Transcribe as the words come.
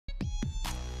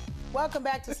Welcome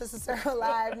back to Sister Sarah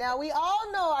Live. Now, we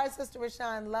all know our sister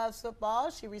Rashawn loves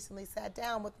football. She recently sat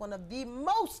down with one of the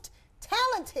most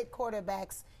talented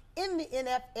quarterbacks in the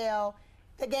NFL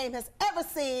the game has ever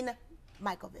seen,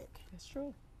 Michael Vick. That's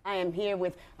true. I am here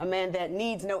with a man that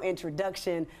needs no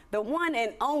introduction, the one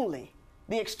and only,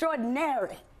 the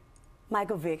extraordinary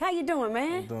Michael Vick. How you doing,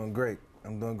 man? I'm doing great.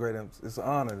 I'm doing great. It's an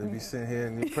honor to be sitting here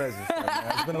in your presence right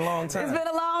now. It's been a long time. It's been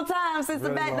a long time since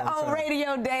really the old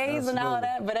radio days and all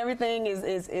that, but everything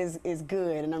is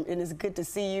good, and it's good to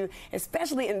see you,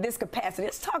 especially in this capacity.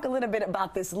 Let's talk a little bit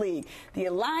about this league, the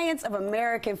Alliance of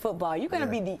American Football. You're going to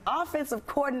be the offensive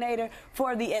coordinator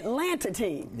for the Atlanta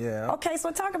team. Yeah. Okay, so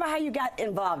talk about how you got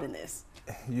involved in this.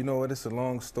 You know what? It's a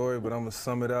long story, but I'm going to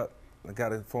sum it up. I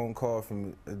got a phone call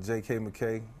from J.K.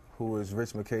 McKay, who is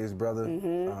Rich McKay's brother,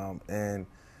 and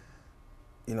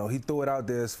you know, he threw it out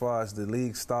there as far as the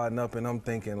league starting up, and I'm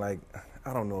thinking, like,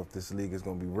 I don't know if this league is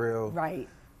going to be real. Right.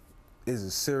 Is it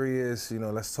serious? You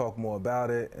know, let's talk more about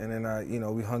it. And then you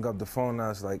know, we hung up the phone, and I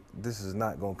was like, this is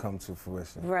not going to come to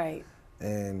fruition. Right.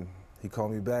 And he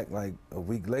called me back like a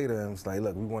week later and was like,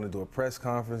 look, we want to do a press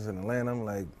conference in Atlanta. I'm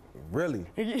like, really?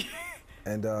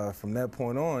 And from that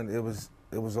point on, it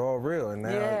was all real. And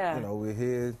now, you know, we're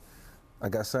here. I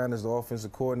got signed as the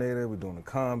offensive coordinator. We're doing a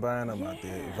combine. I'm out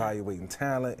there evaluating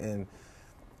talent. And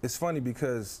it's funny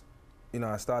because, you know,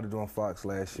 I started doing Fox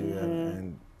last year,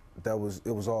 and it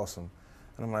was awesome.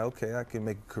 And I'm like, okay, I can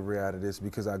make a career out of this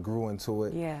because I grew into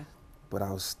it. Yeah. But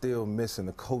I was still missing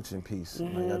the coaching piece.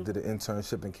 Like, I did an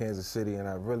internship in Kansas City, and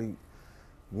I really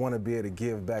want to be able to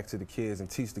give back to the kids and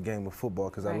teach the game of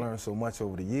football because I learned so much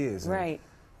over the years. Right.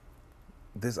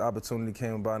 This opportunity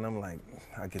came about, and I'm like,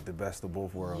 I get the best of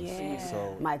both worlds. Yeah.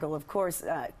 So, Michael, of course,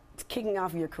 kicking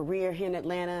off your career here in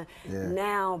Atlanta,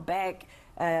 now back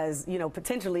as, you know,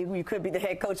 potentially you could be the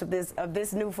head coach of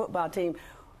this new football team.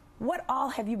 What all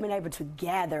have you been able to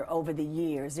gather over the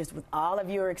years, just with all of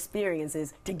your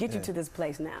experiences, to get you to this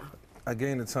place now? I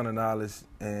gained a ton of knowledge,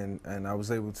 and I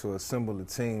was able to assemble a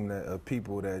team of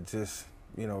people that just,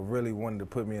 you know, really wanted to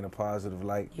put me in a positive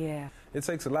light. Yeah. It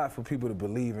takes a lot for people to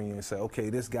believe in you and say, okay,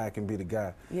 this guy can be the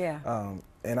guy. Yeah.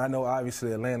 And I know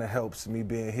obviously Atlanta helps me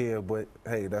being here, but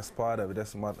hey, that's part of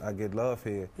it. I get love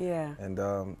here. Yeah.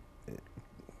 And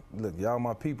look, y'all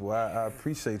my people. I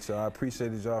appreciate y'all. I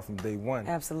appreciated y'all from day one.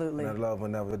 Absolutely. And that love will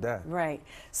never die. Right.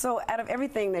 So out of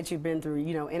everything that you've been through,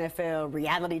 you know, NFL,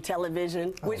 reality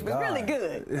television, which was really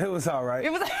good. It was all right.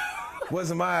 It was.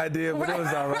 Wasn't my idea, but it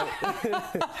was all right.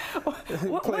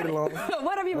 Played along.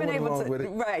 What have you been able to?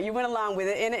 Right, you went along with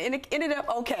it, and it ended up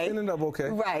okay. Ended up okay.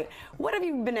 Right. What have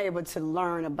you been able to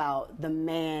learn about the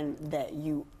man that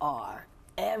you are?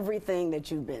 Everything that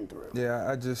you've been through.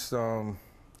 Yeah, I just, you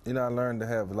know, I learned to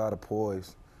have a lot of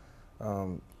poise,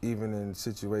 even in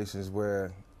situations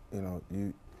where, you know,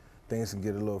 things can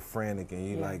get a little frantic, and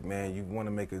you like, man, you want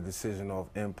to make a decision off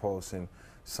impulse, and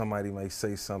somebody might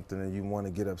say something and you want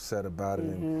to get upset about it,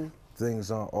 and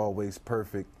things aren't always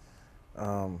perfect.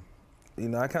 You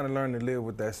know, I kind of learned to live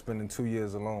with that, spending 2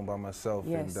 years alone by myself.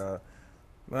 Yes. And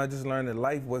I just learned that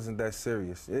life wasn't that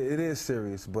serious. It is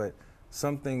serious, but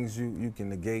some things you can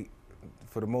negate.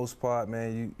 For the most part,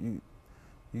 man,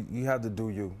 you have to do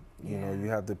you. You know, you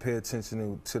have to pay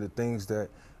attention to the things that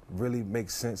really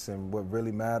make sense and what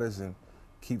really matters, and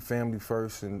keep family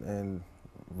first. And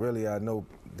really, I know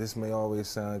this may always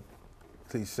sound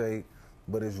cliche,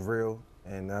 but it's real.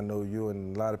 And I know you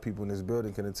and a lot of people in this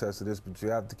building can attest to this, but you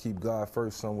have to keep God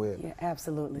first somewhere. Yeah,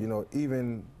 absolutely. You know,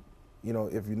 even, you know,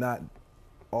 if you're not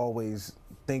always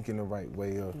thinking the right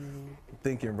way or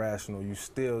thinking rational, you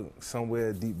still,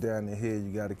 somewhere deep down in here,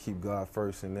 you got to keep God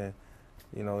first, and then,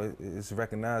 you know, it's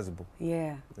recognizable.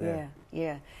 Yeah.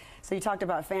 So you talked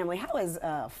about family. How has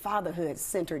fatherhood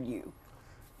centered you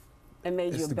and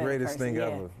made you a better person? It's the greatest thing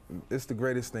ever. It's the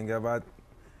greatest thing ever.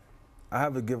 I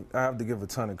have to give a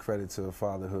ton of credit to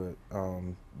fatherhood,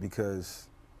 because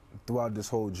throughout this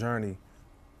whole journey,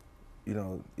 you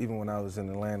know, even when I was in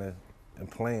Atlanta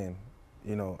and playing,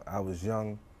 you know, I was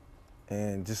young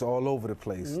and just all over the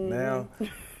place. Now,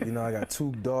 you know, I got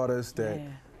 2 daughters that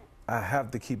I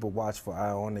have to keep a watchful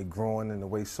eye on. They're growing, and the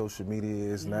way social media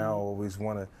is now, I always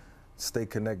want to stay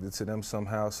connected to them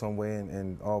somehow, some way,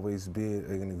 and always be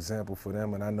an example for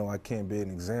them. And I know I can't be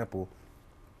an example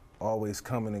always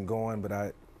coming and going, but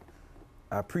I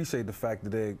appreciate the fact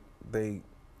that they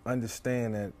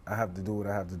understand that I have to do what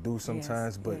I have to do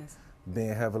sometimes, but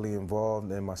being heavily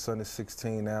involved. And my son is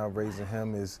 16 now. Raising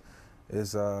him is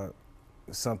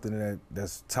something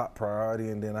that's top priority.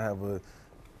 And then I have a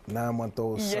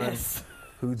 9-month-old son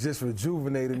who just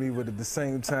rejuvenated me, but at the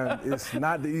same time, it's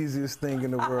not the easiest thing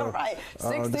in the world. Right,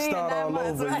 16 to start all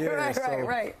months. over.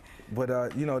 Right.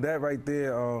 But you know, that right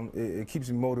there, it keeps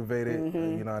me motivated.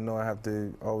 You know, I know I have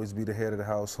to always be the head of the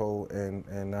household,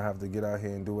 and I have to get out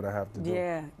here and do what I have to do.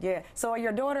 Yeah, yeah. So are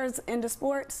your daughters into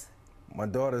sports? My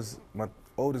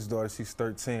oldest daughter, she's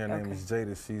 13. Her name is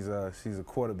Jada. She's a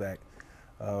quarterback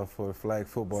for the flag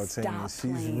football team. And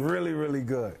she's really, really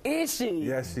good. Is she?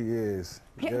 Yes, she is.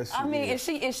 Yes,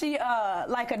 she is. Is she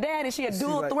like her dad? Is she a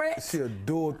dual threat? She a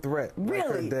dual threat. Really?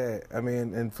 Like her dad. I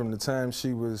mean, and from the time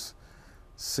she was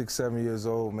 6, 7 years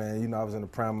old, man, you know, I was in the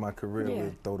prime of my career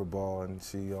with throw the ball, and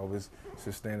she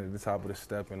stand at the top of the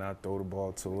step, and I throw the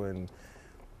ball to her. And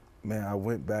man, I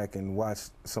went back and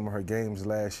watched some of her games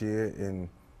last year, and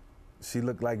she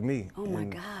looked like me. Oh my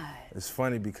God! It's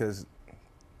funny because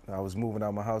I was moving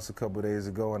out my house a couple of days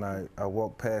ago, and I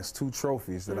walked past 2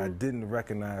 trophies that I didn't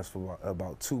recognize for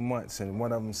about 2 months, and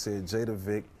one of them said Jada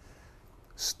Vick,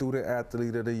 Student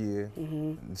Athlete of the Year,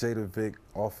 Jada Vick,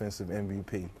 Offensive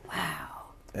MVP. Wow.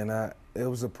 And it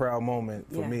was a proud moment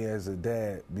for me as a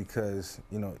dad because,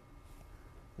 you know,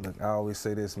 look, I always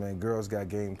say this, man, girls got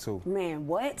game too. Man,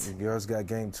 what? The girls got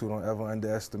game too. Don't ever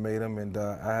underestimate them. And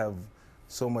I have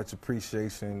so much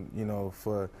appreciation, you know,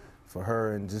 for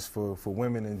her and just for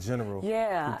women in general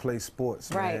who play sports.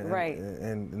 Right, man.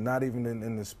 And not even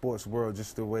in the sports world,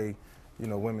 just the way, you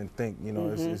know, women think, you know,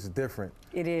 it's different.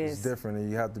 It is. It's different,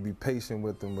 and you have to be patient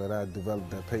with them, but I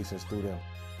developed that patience through them.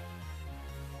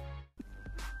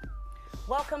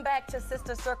 Welcome back to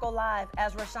Sister Circle Live.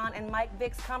 As Rashawn and Mike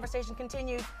Vick's conversation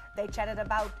continued, they chatted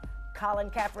about Colin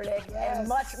Kaepernick and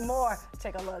much more.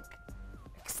 Take a look.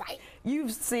 Exciting.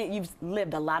 You've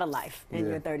lived a lot of life in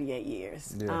your 38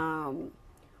 years. Yeah.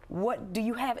 What do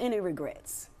you have any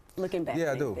regrets looking back?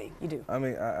 Yeah, I do. You do. I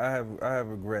mean, I have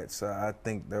regrets. I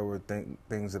think there were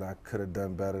things that I could have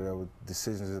done better. There were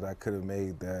decisions that I could have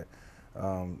made that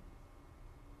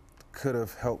could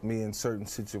have helped me in certain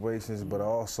situations, but I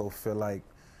also feel like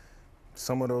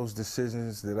some of those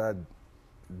decisions that I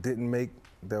didn't make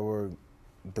that were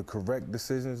the correct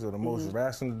decisions or the most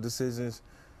rational decisions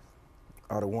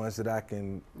are the ones that I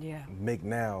can make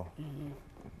now,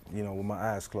 you know, with my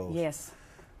eyes closed. Yes.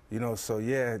 You know, so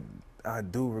yeah, I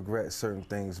do regret certain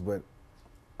things, but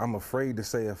I'm afraid to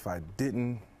say if I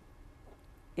didn't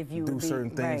do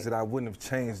certain things that I wouldn't have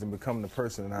changed and become the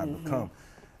person that I've become.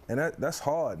 And that's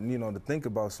hard, you know, to think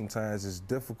about sometimes. It's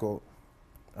difficult.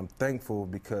 I'm thankful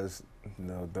because, you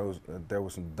know, there were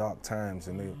some dark times,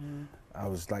 and I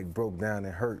was like broke down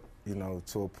and hurt, you know,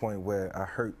 to a point where I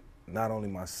hurt not only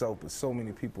myself, but so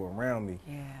many people around me.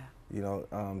 Yeah. You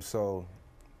know, so,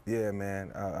 yeah,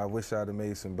 man, I wish I'd have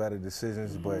made some better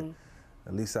decisions, but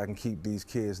at least I can keep these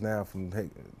kids now from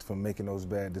making those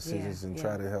bad decisions and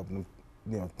try to help them,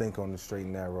 you know, think on the straight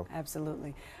and narrow.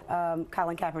 Absolutely.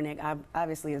 Colin Kaepernick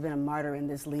obviously has been a martyr in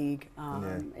this league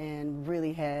and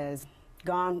really has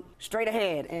gone straight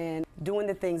ahead and doing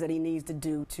the things that he needs to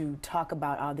do to talk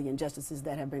about all the injustices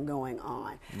that have been going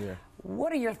on. Yeah.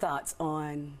 What are your thoughts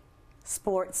on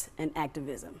sports and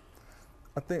activism?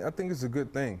 I think it's a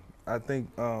good thing. I think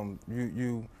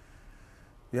you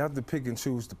have to pick and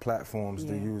choose the platforms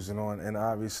to use it on, and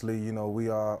obviously, you know, we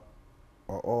are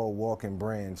all walking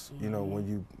brands, you know,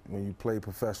 when you play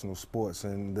professional sports,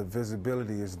 and the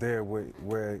visibility is there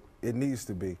where it needs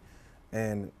to be.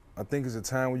 And I think it's a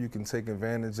time where you can take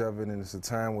advantage of it, and it's a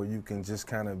time where you can just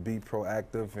kind of be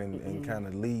proactive and kind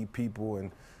of lead people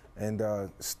and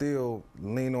still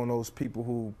lean on those people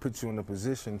who put you in a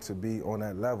position to be on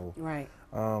that level. Right.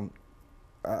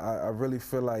 I really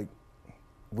feel like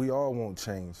we all want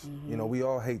change. You know, we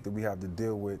all hate that we have to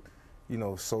deal with, you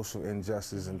know, social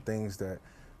injustice and things that,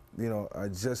 you know, are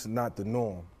just not the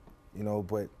norm, you know,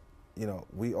 but, you know,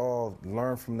 we all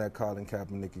learn from that Colin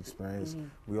Kaepernick experience.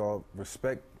 We all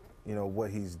respect, you know, what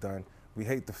he's done. We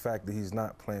hate the fact that he's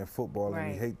not playing football,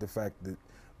 and we hate the fact that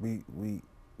we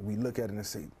look at it and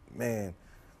say, man,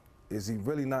 is he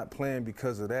really not playing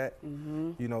because of that?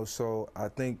 You know, so I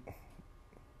think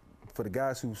for the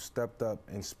guys who stepped up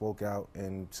and spoke out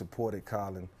and supported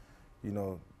Colin, you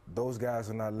know, those guys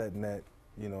are not letting that,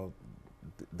 you know,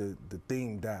 the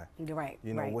theme die. Right.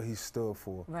 You know, what he stood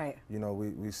for. Right. You know,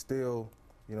 we still,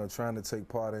 you know, trying to take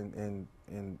part in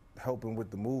helping with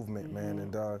the movement, man.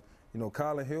 And, you know,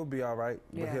 Colin, he'll be all right,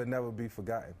 but he'll never be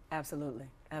forgotten. Absolutely.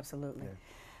 Absolutely. Yeah.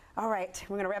 All right,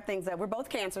 we're going to wrap things up. We're both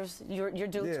cancers. You're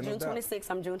June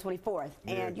 26th, I'm June 24th.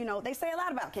 And, you know, they say a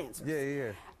lot about cancers.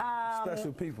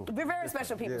 Special people. We're very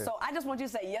special people. So I just want you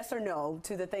to say yes or no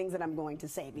to the things that I'm going to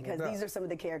say, because these are some of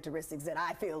the characteristics that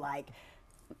I feel like,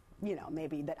 you know,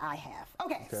 maybe that I have.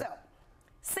 Okay, so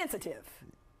sensitive.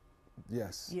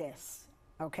 Yes. Yes.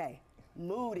 Okay.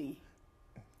 Moody.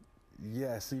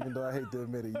 Yes, even though I hate to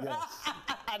admit it, yes.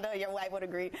 I know your wife would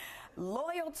agree.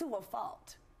 Loyal to a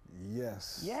fault.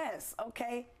 Yes. Yes,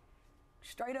 okay.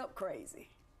 Straight up crazy.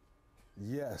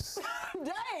 Yes.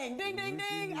 Dang, ding, ding,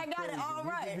 ding. I got it all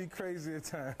right. You can be crazy at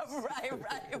times. Right.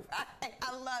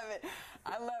 I love it.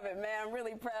 I love it, man. I'm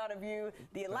really proud of you.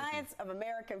 The Alliance of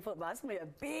American Football. It's going to be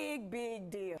a big, big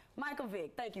deal. Michael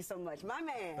Vick, thank you so much. My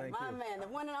man, the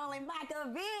one and only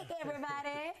Michael Vick,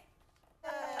 everybody.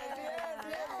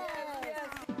 Yes.